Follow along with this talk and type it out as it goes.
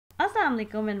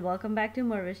Assalamualaikum and welcome back to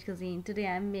morEwish Cuisine. Today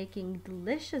I'm making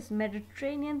delicious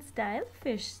Mediterranean style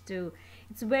fish stew.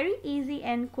 It's a very easy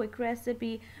and quick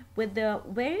recipe with the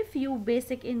very few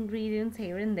basic ingredients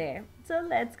here and there. So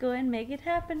let's go and make it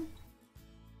happen.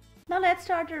 Now let's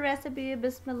start the recipe.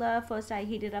 Bismillah. First I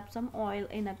heated up some oil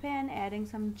in a pan, adding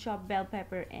some chopped bell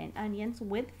pepper and onions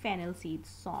with fennel seeds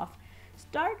soft.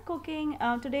 Start cooking.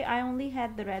 Today I only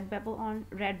had the red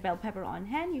bell pepper on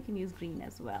hand. You can use green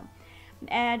as well.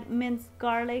 Add minced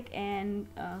garlic and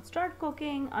start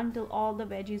cooking until all the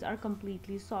veggies are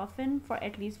completely softened for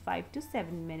at least 5 to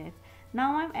 7 minutes.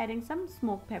 Now I'm adding some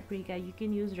smoked paprika. You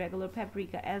can use regular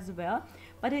paprika as well,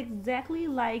 but exactly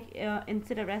like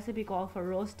instead a recipe call for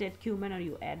roasted cumin, or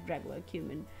you add regular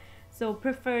cumin. So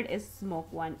preferred is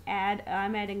smoked one.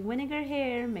 I'm adding vinegar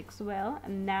here, mix well,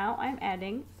 and now I'm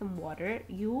adding some water.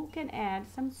 You can add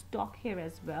some stock here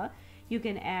as well. You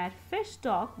can add fish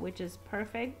stock, which is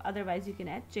perfect. Otherwise you can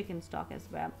add chicken stock as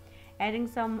well. Adding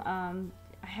some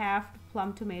half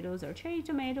plum tomatoes or cherry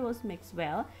tomatoes, mix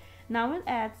well. Now we'll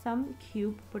add some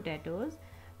cubed potatoes,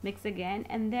 mix again,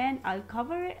 and then I'll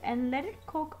cover it and let it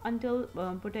cook until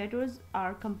potatoes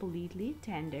are completely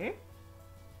tender.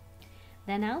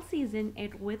 Then I'll season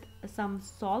it with some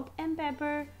salt and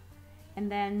pepper,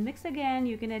 and then mix again.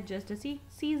 You can adjust the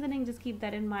seasoning. Just keep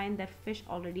that in mind that fish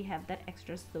already have that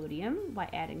extra sodium by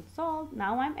adding salt.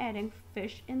 Now I'm adding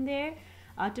fish in there.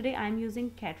 Today I'm using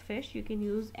catfish. You can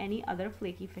use any other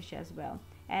flaky fish as well.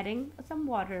 Adding some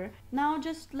water. Now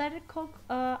just let it cook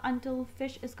until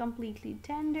fish is completely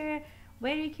tender.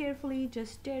 Very carefully,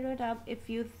 just stir it up. If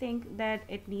you think that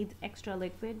it needs extra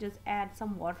liquid, just add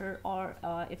some water, or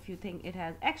if you think it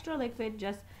has extra liquid,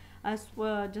 just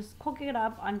cook it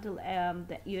up until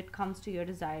it comes to your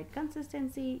desired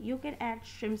consistency. You can add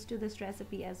shrimps to this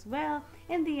recipe as well.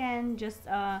 In the end, just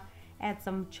add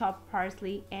some chopped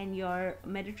parsley, and your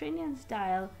Mediterranean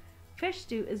style fish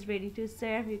stew is ready to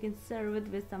serve. You can serve it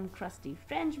with some crusty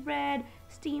French bread,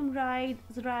 steamed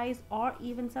rice, or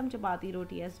even some chapati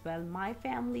roti as well. My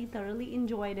family thoroughly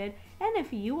enjoyed it, and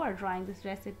if you are trying this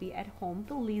recipe at home,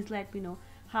 please let me know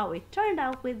how it turned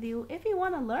out with you. If you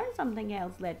want to learn something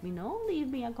else, let me know. Leave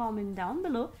me a comment down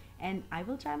below and I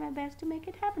will try my best to make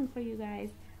it happen for you guys.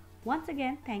 Once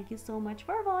again, thank you so much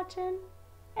for watching.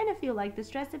 And if you like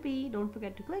this recipe, don't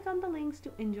forget to click on the links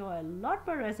to enjoy a lot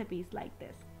more recipes like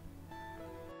this.